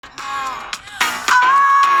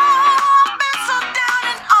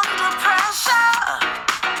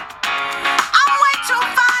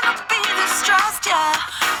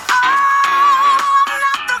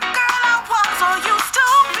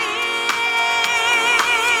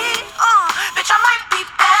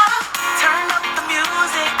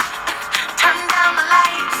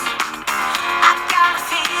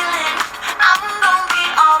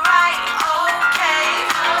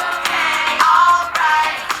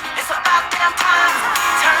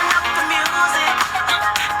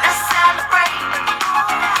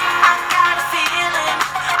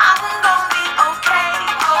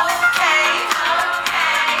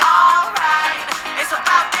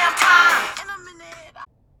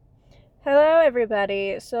Hello,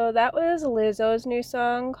 everybody. So that was Lizzo's new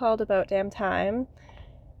song called About Damn Time.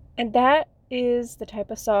 And that is the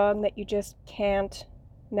type of song that you just can't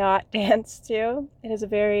not dance to. It has a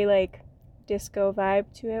very, disco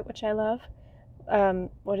vibe to it, which I love.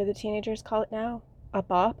 What do the teenagers call it now? A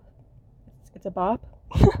bop? It's a bop.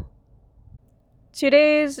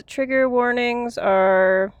 Today's trigger warnings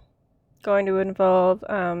are going to involve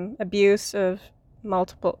abuse of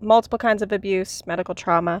multiple kinds of abuse, medical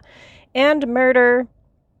trauma, and murder.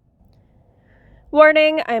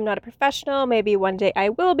 Warning, I am not a professional. Maybe one day I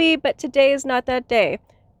will be, but today is not that day.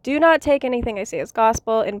 Do not take anything I say as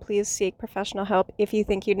gospel, and please seek professional help if you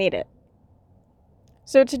think you need it.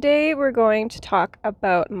 So today we're going to talk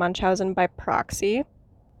about Munchausen by proxy.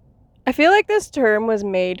 I feel like this term was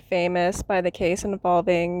made famous by the case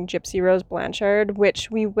involving Gypsy Rose Blanchard, which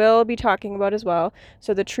we will be talking about as well.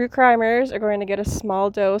 So the true crimers are going to get a small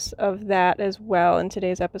dose of that as well in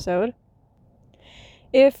today's episode.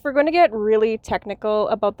 If we're going to get really technical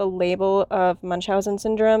about the label of Munchausen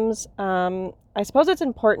syndromes, I suppose it's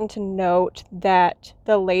important to note that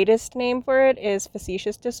the latest name for it is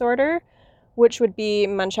facetious disorder, which would be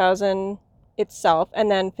Munchausen itself,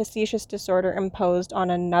 and then facetious disorder imposed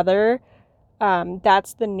on another.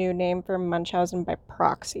 That's the new name for Munchausen by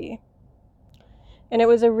proxy. And it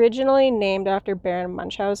was originally named after Baron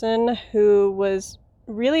Munchausen, who was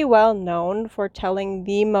really well known for telling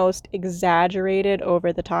the most exaggerated,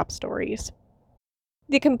 over-the-top stories.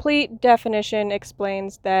 The complete definition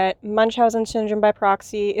explains that Munchausen syndrome by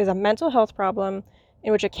proxy is a mental health problem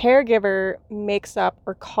in which a caregiver makes up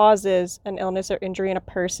or causes an illness or injury in a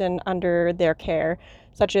person under their care,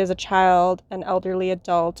 such as a child, an elderly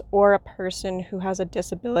adult, or a person who has a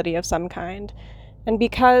disability of some kind. And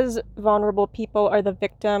because vulnerable people are the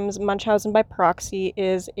victims, Munchausen by proxy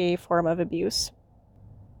is a form of abuse.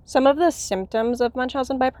 Some of the symptoms of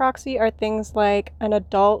Munchausen by proxy are things like an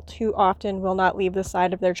adult who often will not leave the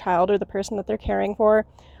side of their child or the person that they're caring for.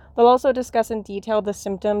 They'll also discuss in detail the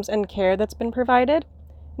symptoms and care that's been provided.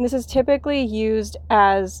 And this is typically used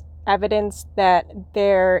as evidence that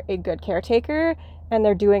they're a good caretaker and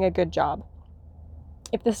they're doing a good job.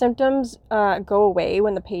 If the symptoms go away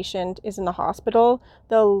when the patient is in the hospital,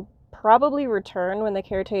 they'll probably return when the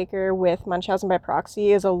caretaker with Munchausen by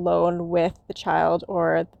proxy is alone with the child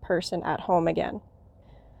or the person at home again.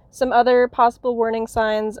 Some other possible warning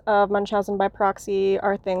signs of Munchausen by proxy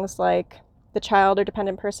are things like the child or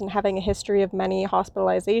dependent person having a history of many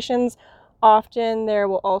hospitalizations. Often there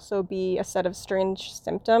will also be a set of strange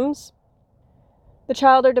symptoms. The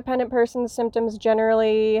child or dependent person's symptoms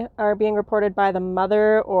generally are being reported by the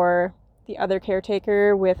mother or the other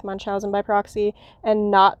caretaker with Munchausen by proxy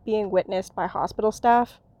and not being witnessed by hospital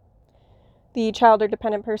staff. The child or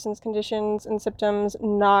dependent person's conditions and symptoms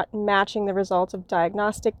not matching the results of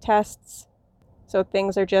diagnostic tests. So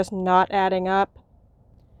things are just not adding up.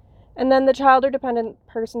 And then the child or dependent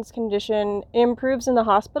person's condition improves in the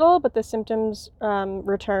hospital, but the symptoms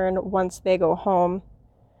return once they go home.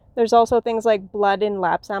 There's also things like blood in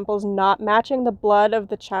lab samples not matching the blood of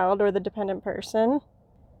the child or the dependent person.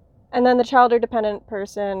 And then the child or dependent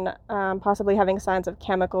person possibly having signs of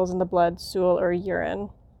chemicals in the blood, stool, or urine.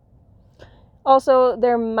 Also,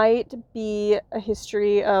 there might be a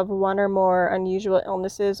history of one or more unusual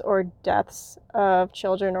illnesses or deaths of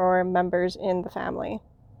children or members in the family.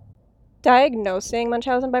 Diagnosing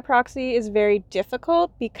Munchausen by proxy is very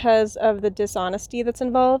difficult because of the dishonesty that's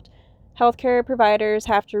involved. Healthcare providers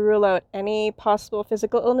have to rule out any possible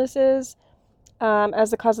physical illnesses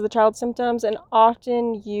as the cause of the child's symptoms and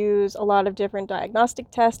often use a lot of different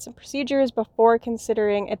diagnostic tests and procedures before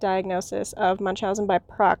considering a diagnosis of Munchausen by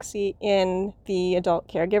proxy in the adult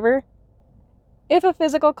caregiver. If a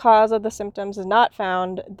physical cause of the symptoms is not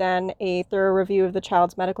found, then a thorough review of the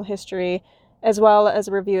child's medical history, as well as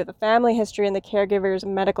a review of the family history and the caregiver's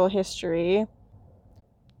medical history.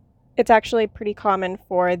 It's actually pretty common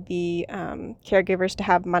for the caregivers to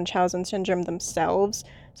have Munchausen syndrome themselves,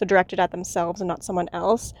 so directed at themselves and not someone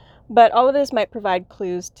else. But all of this might provide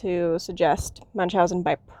clues to suggest Munchausen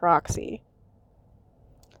by proxy.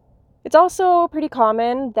 It's also pretty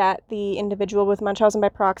common that the individual with Munchausen by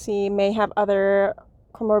proxy may have other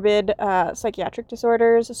comorbid psychiatric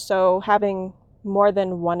disorders, so having more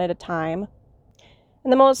than one at a time.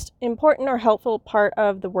 And the most important or helpful part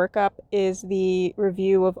of the workup is the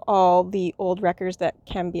review of all the old records that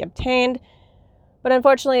can be obtained. But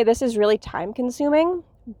unfortunately, this is really time-consuming,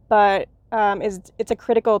 but it's a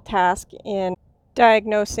critical task in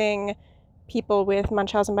diagnosing people with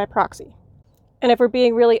Munchausen by proxy. And if we're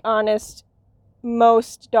being really honest,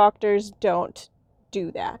 most doctors don't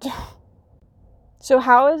do that. So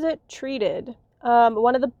how is it treated?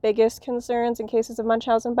 One of the biggest concerns in cases of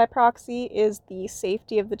Munchausen by proxy is the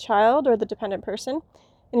safety of the child or the dependent person.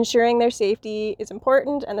 Ensuring their safety is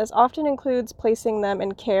important, and this often includes placing them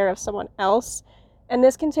in care of someone else. And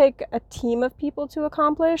this can take a team of people to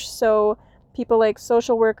accomplish, so people like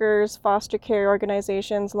social workers, foster care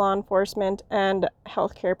organizations, law enforcement, and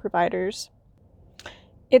healthcare providers.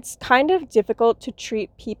 It's kind of difficult to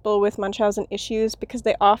treat people with Munchausen issues because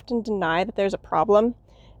they often deny that there's a problem,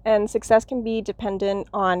 and success can be dependent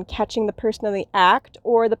on catching the person in the act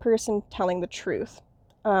or the person telling the truth.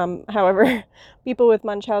 However, people with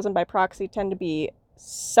Munchausen by proxy tend to be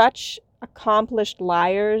such accomplished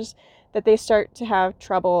liars that they start to have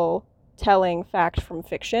trouble telling fact from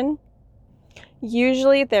fiction.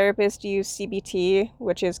 Usually, therapists use CBT,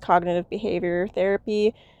 which is cognitive behavior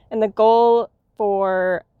therapy, and the goal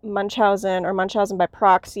for Munchausen or Munchausen by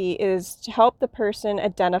proxy is to help the person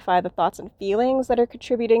identify the thoughts and feelings that are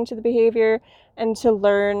contributing to the behavior and to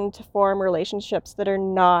learn to form relationships that are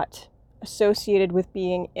not associated with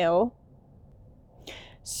being ill.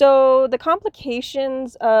 So the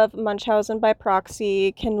complications of Munchausen by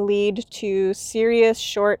proxy can lead to serious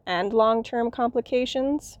short and long-term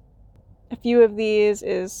complications. A few of these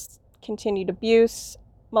is continued abuse,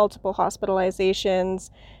 multiple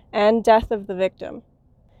hospitalizations, and death of the victim.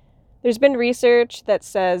 There's been research that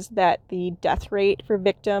says that the death rate for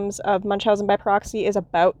victims of Munchausen by proxy is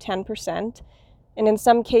about 10%. And in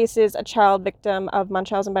some cases, a child victim of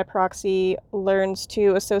Munchausen by proxy learns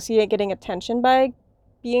to associate getting attention by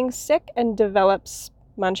being sick and develops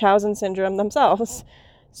Munchausen syndrome themselves.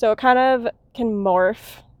 So it kind of can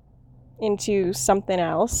morph into something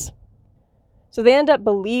else. So they end up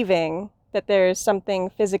believing that there's something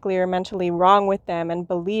physically or mentally wrong with them and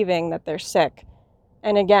believing that they're sick.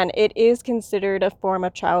 And again, it is considered a form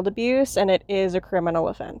of child abuse and it is a criminal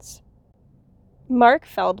offense. Mark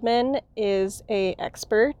Feldman is an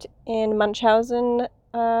expert in Munchausen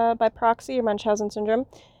by proxy or Munchausen syndrome,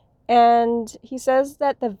 and he says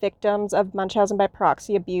that the victims of Munchausen by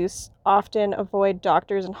proxy abuse often avoid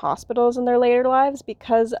doctors and hospitals in their later lives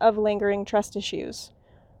because of lingering trust issues,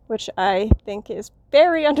 which I think is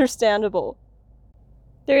very understandable.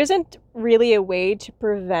 There isn't really a way to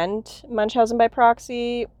prevent Munchausen by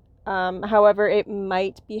proxy. However, it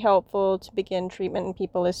might be helpful to begin treatment in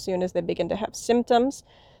people as soon as they begin to have symptoms.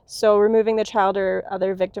 So removing the child or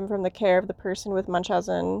other victim from the care of the person with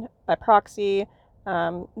Munchausen by proxy,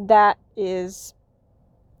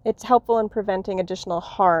 it's helpful in preventing additional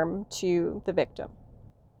harm to the victim.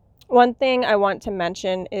 One thing I want to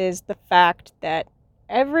mention is the fact that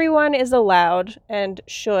everyone is allowed and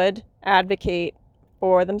should advocate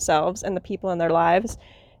for themselves and the people in their lives.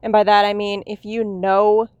 And by that I mean, if you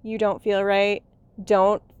know you don't feel right,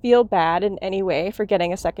 don't feel bad in any way for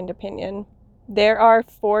getting a second opinion. There are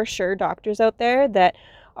for sure doctors out there that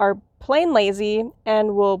are plain lazy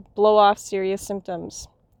and will blow off serious symptoms.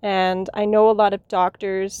 And I know a lot of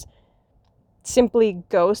doctors simply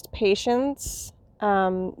ghost patients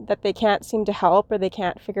that they can't seem to help or they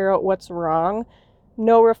can't figure out what's wrong.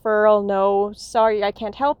 No referral, no, sorry, I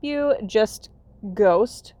can't help you, just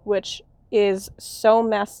ghost, which is so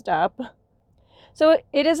messed up. So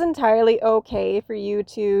it is entirely okay for you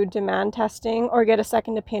to demand testing or get a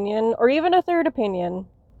second opinion or even a third opinion.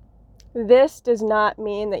 This does not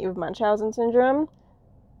mean that you have Munchausen syndrome.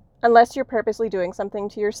 Unless you're purposely doing something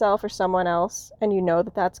to yourself or someone else and you know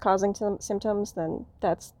that that's causing some symptoms, then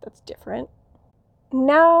that's different.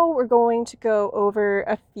 Now we're going to go over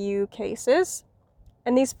a few cases.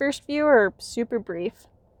 And these first few are super brief.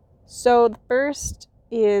 So the first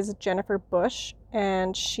is Jennifer Bush,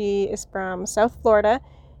 and she is from South Florida,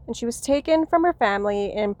 and she was taken from her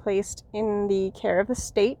family and placed in the care of the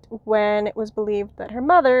state when it was believed that her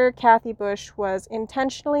mother, Kathy Bush, was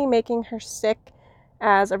intentionally making her sick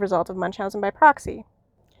as a result of Munchausen by proxy.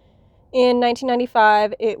 In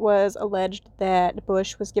 1995, it was alleged that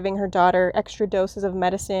Bush was giving her daughter extra doses of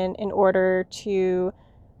medicine in order to,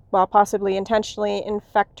 well, possibly intentionally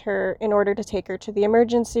infect her in order to take her to the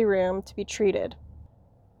emergency room to be treated.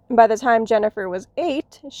 By the time Jennifer was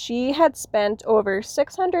 8, she had spent over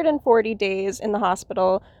 640 days in the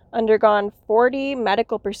hospital, undergone 40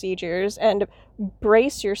 medical procedures, and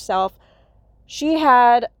brace yourself, she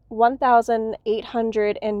had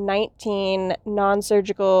 1,819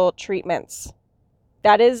 non-surgical treatments.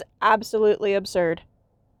 That is absolutely absurd.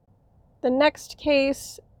 The next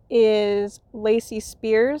case is Lacey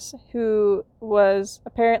Spears, who was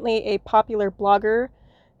apparently a popular blogger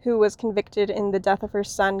who was convicted in the death of her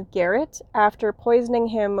son Garrett after poisoning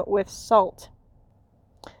him with salt.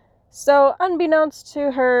 So unbeknownst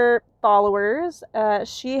to her, followers,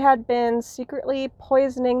 she had been secretly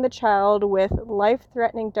poisoning the child with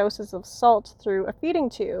life-threatening doses of salt through a feeding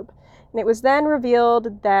tube. And it was then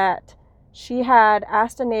revealed that she had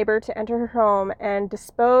asked a neighbor to enter her home and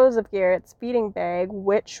dispose of Garrett's feeding bag,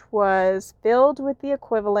 which was filled with the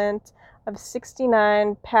equivalent of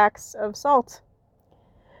 69 packs of salt.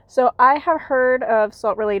 So I have heard of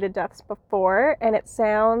salt-related deaths before, and it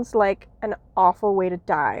sounds like an awful way to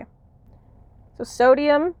die. So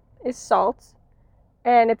sodium is salt,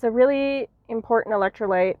 and it's a really important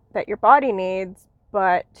electrolyte that your body needs,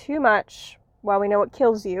 but too much, while we know it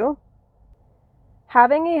kills you.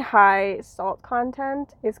 Having a high salt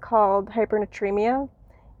content is called hypernatremia,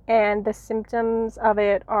 and the symptoms of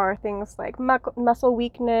it are things like muscle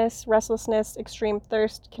weakness, restlessness, extreme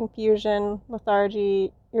thirst, confusion,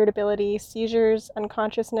 lethargy, irritability, seizures,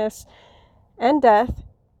 unconsciousness, and death.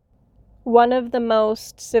 One of the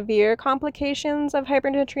most severe complications of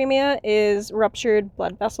hypernatremia is ruptured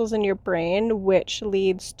blood vessels in your brain, which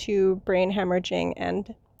leads to brain hemorrhaging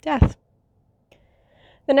and death.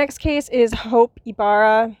 The next case is Hope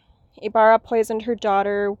Ibarra. Ibarra poisoned her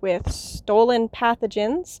daughter with stolen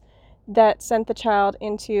pathogens that sent the child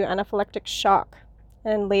into anaphylactic shock.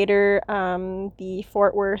 And later, the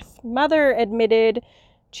Fort Worth mother admitted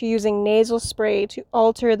to using nasal spray to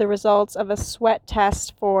alter the results of a sweat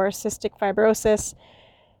test for cystic fibrosis.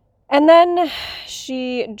 And then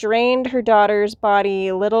she drained her daughter's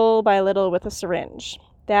body little by little with a syringe.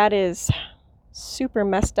 That is super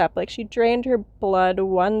messed up. Like, she drained her blood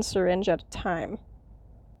one syringe at a time.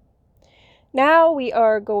 Now we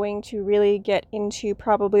are going to really get into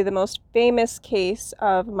probably the most famous case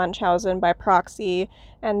of Munchausen by proxy,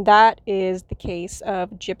 and that is the case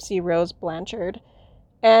of Gypsy Rose Blanchard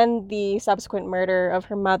and the subsequent murder of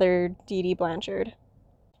her mother, Dee Dee Blanchard.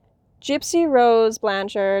 Gypsy Rose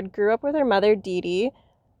Blanchard grew up with her mother, Dee Dee,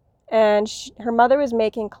 and her mother was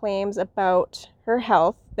making claims about her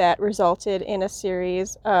health that resulted in a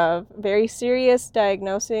series of very serious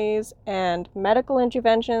diagnoses and medical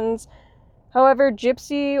interventions. However,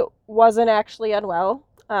 Gypsy wasn't actually unwell.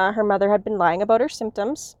 Her mother had been lying about her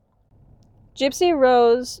symptoms. Gypsy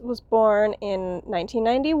Rose was born in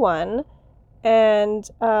 1991, and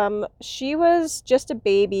she was just a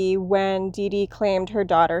baby when Dee Dee claimed her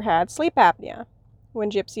daughter had sleep apnea.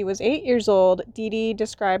 When Gypsy was 8 years old, Dee Dee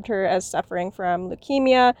described her as suffering from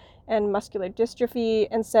leukemia and muscular dystrophy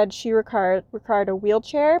and said she required a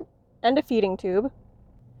wheelchair and a feeding tube.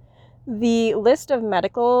 The list of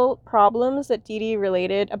medical problems that Dee Dee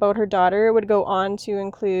related about her daughter would go on to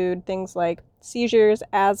include things like seizures,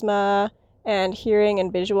 asthma, and hearing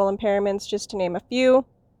and visual impairments, just to name a few.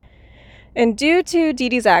 And due to Dee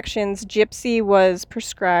Dee's actions, Gypsy was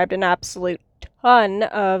prescribed an absolute ton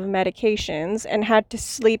of medications and had to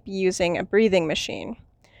sleep using a breathing machine.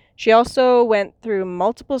 She also went through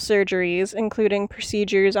multiple surgeries, including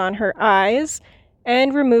procedures on her eyes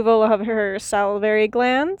and removal of her salivary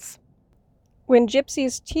glands. When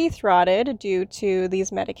Gypsy's teeth rotted due to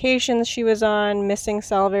these medications she was on, missing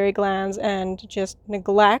salivary glands, and just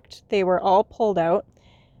neglect, they were all pulled out.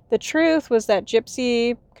 The truth was that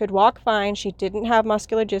Gypsy could walk fine, she didn't have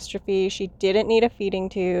muscular dystrophy, she didn't need a feeding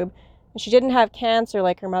tube, and she didn't have cancer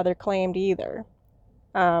like her mother claimed either.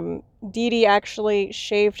 Dee Dee actually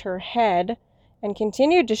shaved her head and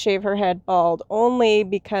continued to shave her head bald only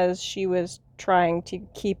because she was trying to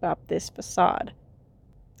keep up this facade.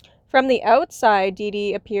 From the outside, Dee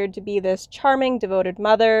Dee appeared to be this charming, devoted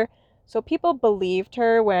mother, so people believed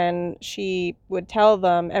her when she would tell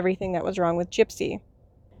them everything that was wrong with Gypsy.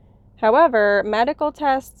 However, medical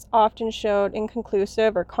tests often showed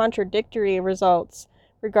inconclusive or contradictory results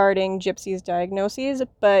regarding Gypsy's diagnoses,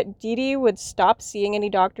 but Dee Dee would stop seeing any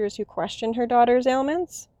doctors who questioned her daughter's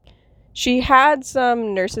ailments. She had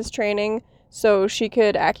some nurse's training, so she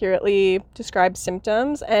could accurately describe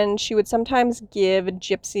symptoms, and she would sometimes give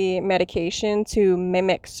Gypsy medication to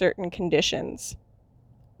mimic certain conditions.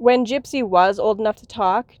 When Gypsy was old enough to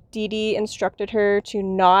talk, Dee Dee instructed her to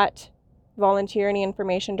not volunteer any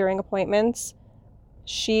information during appointments.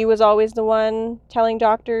 She was always the one telling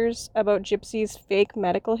doctors about Gypsy's fake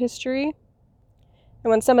medical history. And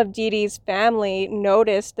when some of Dee Dee's family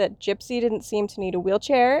noticed that Gypsy didn't seem to need a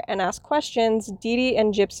wheelchair and asked questions, Dee Dee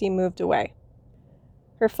and Gypsy moved away.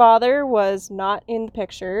 Her father was not in the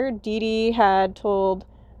picture. Dee Dee had told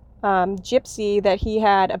Gypsy that he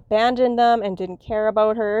had abandoned them and didn't care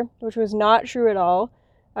about her, which was not true at all.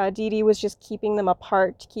 Dee Dee was just keeping them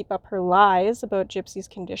apart to keep up her lies about Gypsy's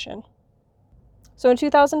condition. So in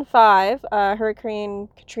 2005, Hurricane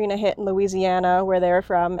Katrina hit in Louisiana, where they were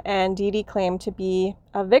from, and Dee Dee claimed to be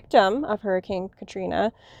a victim of Hurricane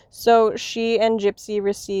Katrina. So she and Gypsy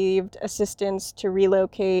received assistance to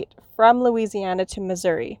relocate from Louisiana to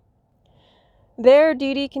Missouri. There,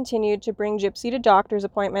 Dee Dee continued to bring Gypsy to doctor's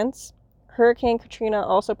appointments. Hurricane Katrina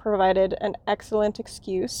also provided an excellent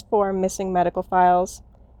excuse for missing medical files.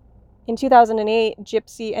 In 2008,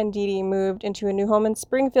 Gypsy and Dee Dee moved into a new home in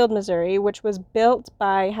Springfield, Missouri, which was built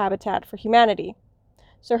by Habitat for Humanity.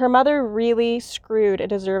 So her mother really screwed a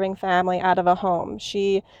deserving family out of a home.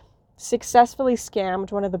 She successfully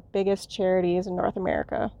scammed one of the biggest charities in North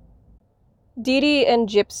America. Dee Dee and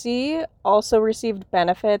Gypsy also received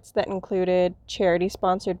benefits that included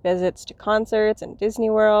charity-sponsored visits to concerts and Disney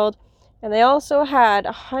World, and they also had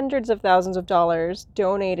hundreds of thousands of dollars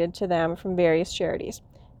donated to them from various charities.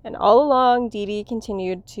 And all along, Dee Dee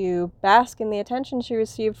continued to bask in the attention she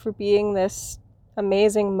received for being this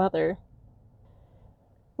amazing mother.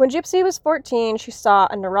 When Gypsy was 14, she saw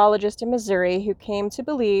a neurologist in Missouri who came to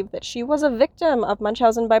believe that she was a victim of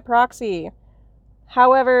Munchausen by proxy.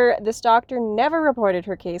 However, this doctor never reported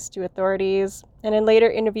her case to authorities, and in later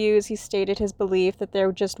interviews, he stated his belief that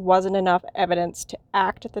there just wasn't enough evidence to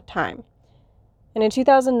act at the time. And in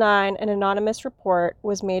 2009, an anonymous report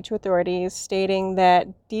was made to authorities stating that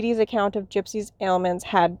Dee Dee's account of Gypsy's ailments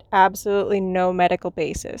had absolutely no medical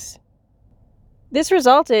basis. This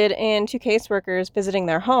resulted in 2 caseworkers visiting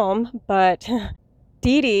their home, but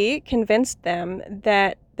Dee Dee convinced them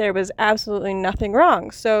that there was absolutely nothing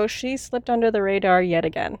wrong, so she slipped under the radar yet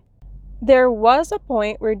again. There was a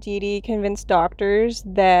point where Dee Dee convinced doctors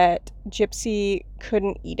that Gypsy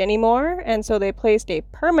couldn't eat anymore, and so they placed a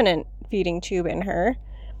permanent feeding tube in her.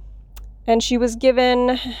 And she was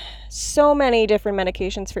given so many different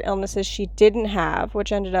medications for illnesses she didn't have,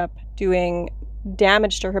 which ended up doing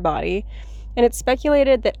damage to her body. And it's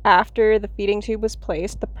speculated that after the feeding tube was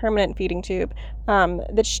placed, the permanent feeding tube,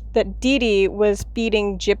 that Dee Dee was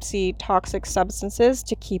feeding Gypsy toxic substances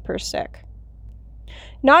to keep her sick.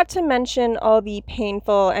 Not to mention all the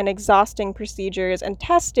painful and exhausting procedures and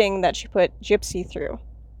testing that she put Gypsy through.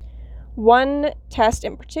 One test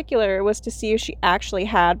in particular was to see if she actually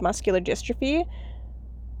had muscular dystrophy,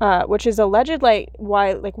 which is alleged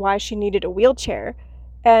why she needed a wheelchair.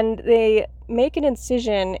 And they make an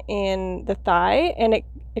incision in the thigh and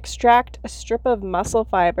extract a strip of muscle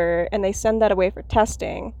fiber, and they send that away for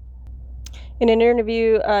testing. In an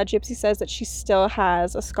interview, Gypsy says that she still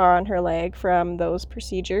has a scar on her leg from those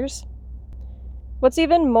procedures. What's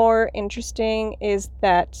even more interesting is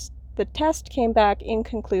that the test came back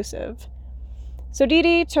inconclusive. So Dee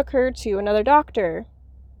Dee took her to another doctor.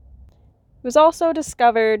 It was also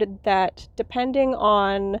discovered that depending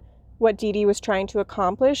on what Dee Dee was trying to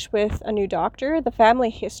accomplish with a new doctor, the family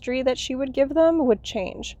history that she would give them would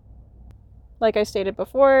change. Like I stated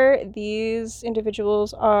before, these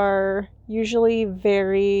individuals are usually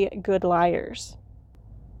very good liars.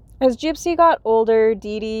 As Gypsy got older,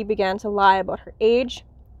 Dee Dee began to lie about her age,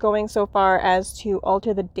 going so far as to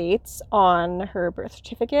alter the dates on her birth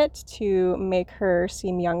certificate to make her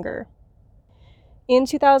seem younger. In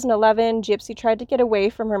 2011, Gypsy tried to get away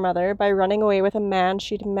from her mother by running away with a man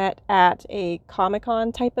she'd met at a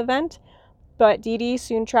Comic-Con type event, but Dee Dee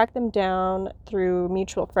soon tracked them down through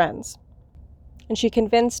mutual friends. And she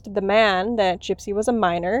convinced the man that Gypsy was a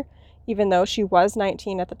minor, even though she was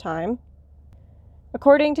 19 at the time.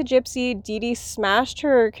 According to Gypsy, Dee Dee smashed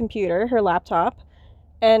her computer, her laptop,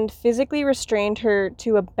 and physically restrained her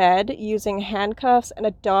to a bed using handcuffs and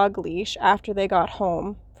a dog leash after they got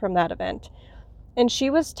home from that event. And she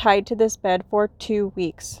was tied to this bed for 2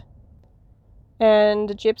 weeks. And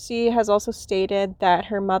Gypsy has also stated that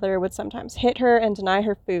her mother would sometimes hit her and deny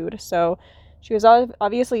her food. So she was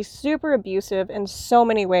obviously super abusive in so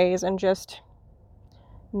many ways and just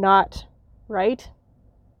not right.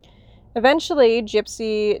 Eventually,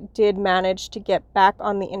 Gypsy did manage to get back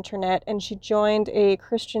on the internet, and she joined a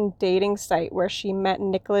Christian dating site where she met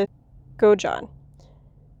Nicholas Gojon.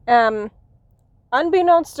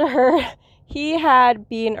 Unbeknownst to her, he had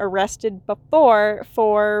been arrested before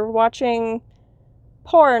for watching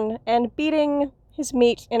porn and beating his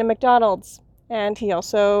meat in a McDonald's, and he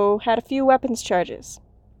also had a few weapons charges.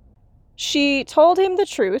 She told him the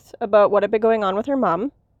truth about what had been going on with her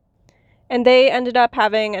mom, and they ended up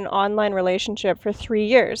having an online relationship for 3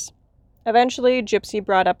 years. Eventually, Gypsy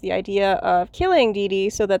brought up the idea of killing Dee Dee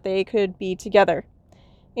so that they could be together.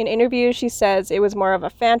 In interviews, she says it was more of a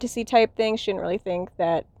fantasy type thing. She didn't really think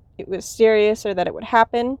that it was serious or that it would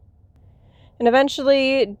happen. And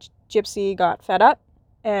eventually, Gypsy got fed up,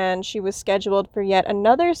 and she was scheduled for yet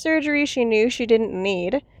another surgery she knew she didn't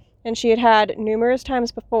need. and she had had numerous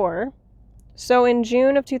times before. So in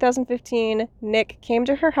June of 2015, Nick came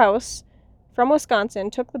to her house from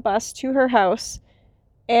Wisconsin, took the bus to her house,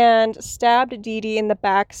 and stabbed Dee Dee in the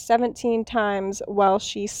back 17 times while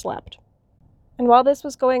she slept. And while this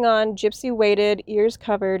was going on, Gypsy waited, ears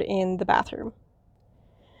covered, in the bathroom.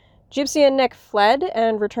 Gypsy and Nick fled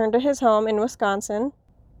and returned to his home in Wisconsin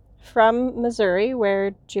from Missouri,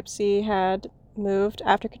 where Gypsy had moved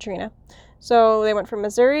after Katrina. So they went from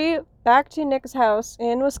Missouri back to Nick's house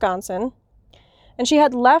in Wisconsin, and she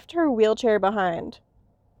had left her wheelchair behind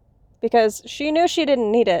because she knew she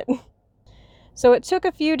didn't need it. So it took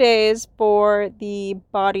a few days for the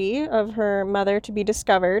body of her mother to be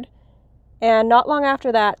discovered, and not long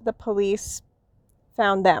after that, the police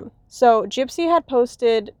found them. So Gypsy had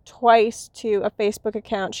posted twice to a Facebook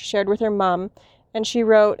account she shared with her mom, and she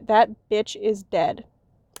wrote, "That bitch is dead."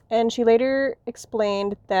 And she later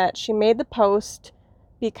explained that she made the post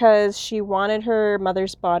because she wanted her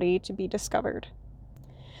mother's body to be discovered.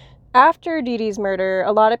 After Dee Dee's murder,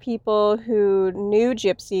 a lot of people who knew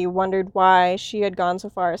Gypsy wondered why she had gone so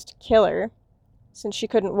far as to kill her. Since she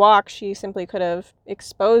couldn't walk, she simply could have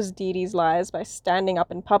exposed Dee Dee's lies by standing up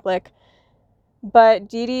in public. But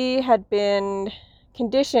Dee Dee had been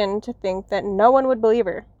conditioned to think that no one would believe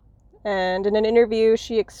her. And in an interview,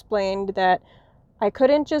 she explained that, "I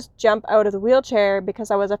couldn't just jump out of the wheelchair because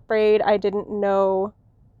I was afraid I didn't know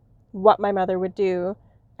what my mother would do.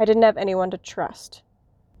 I didn't have anyone to trust."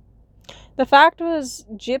 The fact was,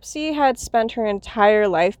 Gypsy had spent her entire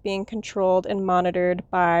life being controlled and monitored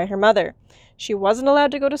by her mother. She wasn't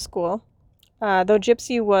allowed to go to school, though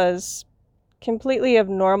Gypsy was completely of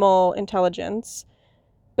normal intelligence.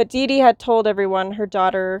 But Dee Dee had told everyone her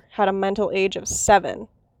daughter had a mental age of 7.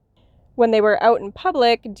 When they were out in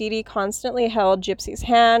public, Dee Dee constantly held Gypsy's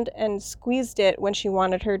hand and squeezed it when she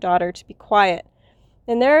wanted her daughter to be quiet.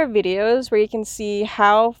 And there are videos where you can see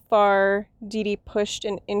how far Dee Dee pushed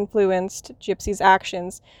and influenced Gypsy's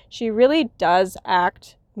actions. She really does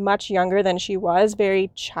act much younger than she was,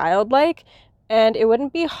 very childlike, and it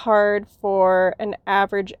wouldn't be hard for an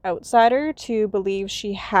average outsider to believe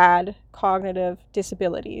she had cognitive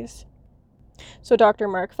disabilities. So Dr.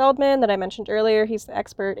 Mark Feldman, that I mentioned earlier, he's the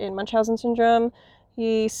expert in Munchausen syndrome,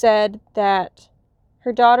 he said that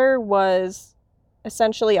her daughter was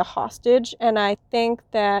essentially a hostage, and I think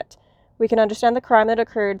that we can understand the crime that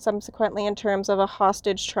occurred subsequently in terms of a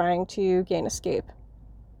hostage trying to gain escape.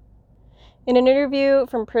 In an interview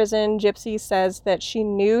from prison, Gypsy says that she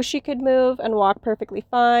knew she could move and walk perfectly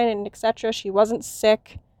fine and etc. She wasn't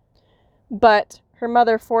sick, but her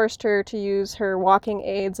mother forced her to use her walking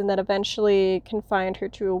aids and then eventually confined her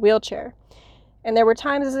to a wheelchair. And there were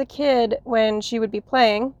times as a kid when she would be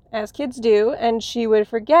playing, as kids do, and she would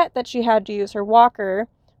forget that she had to use her walker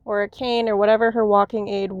or a cane or whatever her walking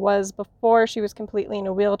aid was before she was completely in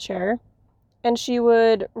a wheelchair. And she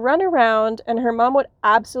would run around, and her mom would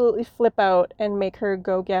absolutely flip out and make her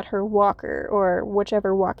go get her walker or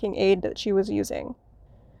whichever walking aid that she was using.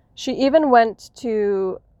 She even went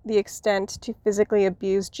to the extent to physically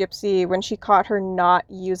abuse Gypsy when she caught her not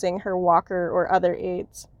using her walker or other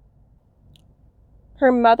aids.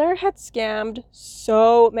 Her mother had scammed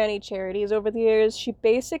so many charities over the years. She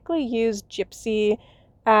basically used Gypsy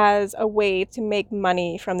as a way to make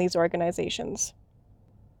money from these organizations.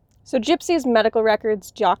 So Gypsy's medical records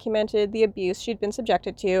documented the abuse she'd been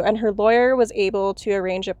subjected to, and her lawyer was able to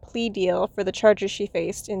arrange a plea deal for the charges she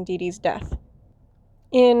faced in Dee Dee's death.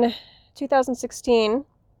 In 2016,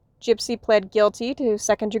 Gypsy pled guilty to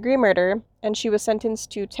second-degree murder, and she was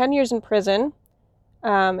sentenced to 10 years in prison,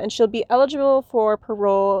 and she'll be eligible for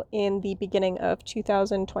parole in the beginning of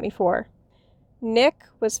 2024. Nick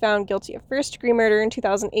was found guilty of first-degree murder in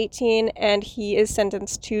 2018, and he is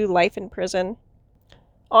sentenced to life in prison.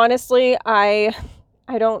 Honestly, I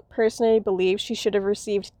don't personally believe she should have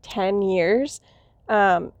received 10 years.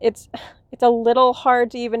 It's a little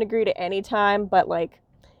hard to even agree to any time, but like,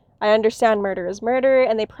 I understand murder is murder,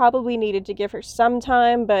 and they probably needed to give her some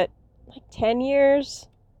time, but like 10 years?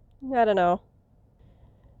 I don't know.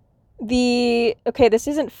 Okay, this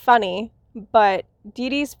isn't funny, but Dee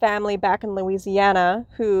Dee's family back in Louisiana,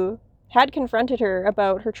 who had confronted her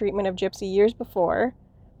about her treatment of Gypsy years before,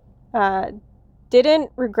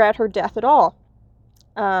 didn't regret her death at all.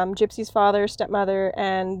 Gypsy's father, stepmother,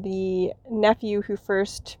 and the nephew who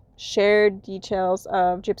first shared details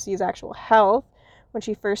of Gypsy's actual health when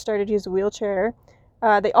she first started to use a wheelchair,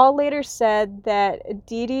 they all later said that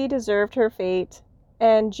Dee Dee deserved her fate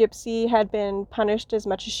and Gypsy had been punished as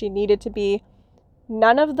much as she needed to be.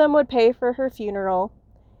 None of them would pay for her funeral,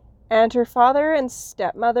 and her father and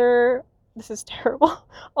stepmother this is terrible,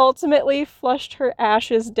 ultimately flushed her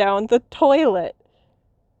ashes down the toilet.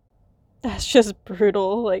 That's just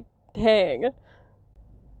brutal, like, dang.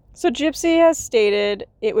 So Gypsy has stated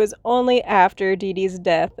it was only after Dee Dee's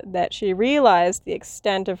death that she realized the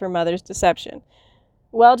extent of her mother's deception.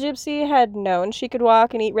 While Gypsy had known she could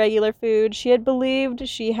walk and eat regular food, she had believed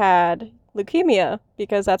she had leukemia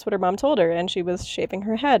because that's what her mom told her, and she was shaving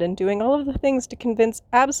her head and doing all of the things to convince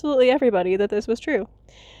absolutely everybody that this was true.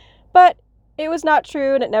 But it was not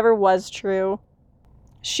true, and it never was true.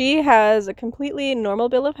 She has a completely normal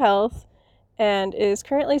bill of health and is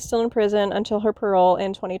currently still in prison until her parole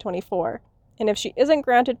in 2024. And if she isn't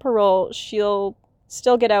granted parole, she'll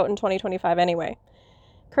still get out in 2025 anyway.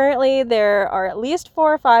 Currently, there are at least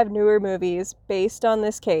 4 or 5 newer movies based on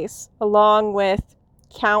this case, along with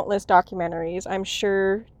countless documentaries. I'm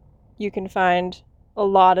sure you can find a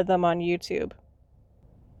lot of them on YouTube.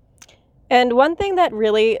 And one thing that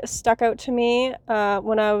really stuck out to me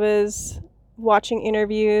when I was watching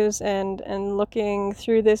interviews and looking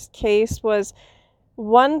through this case was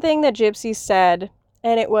one thing that Gypsy said,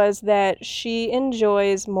 and it was that she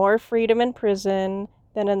enjoys more freedom in prison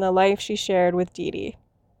than in the life she shared with Dee Dee.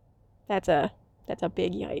 That's a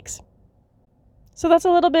big yikes. So that's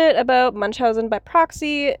a little bit about Munchausen by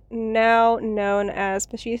proxy, now known as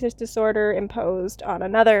specious disorder imposed on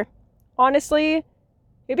another. Honestly,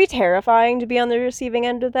 it'd be terrifying to be on the receiving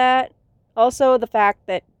end of that. Also, the fact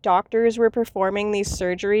that doctors were performing these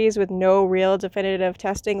surgeries with no real definitive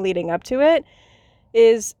testing leading up to it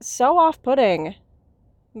is so off-putting.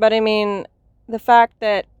 But I mean, the fact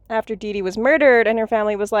that after Dee Dee was murdered and her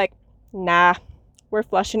family was like, nah, we're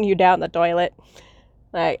flushing you down the toilet.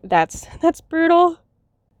 Like, that's brutal.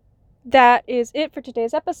 That is it for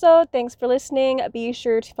today's episode. Thanks for listening. Be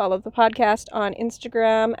sure to follow the podcast on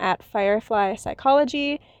Instagram at Firefly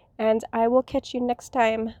Psychology, and I will catch you next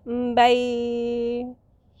time. Bye.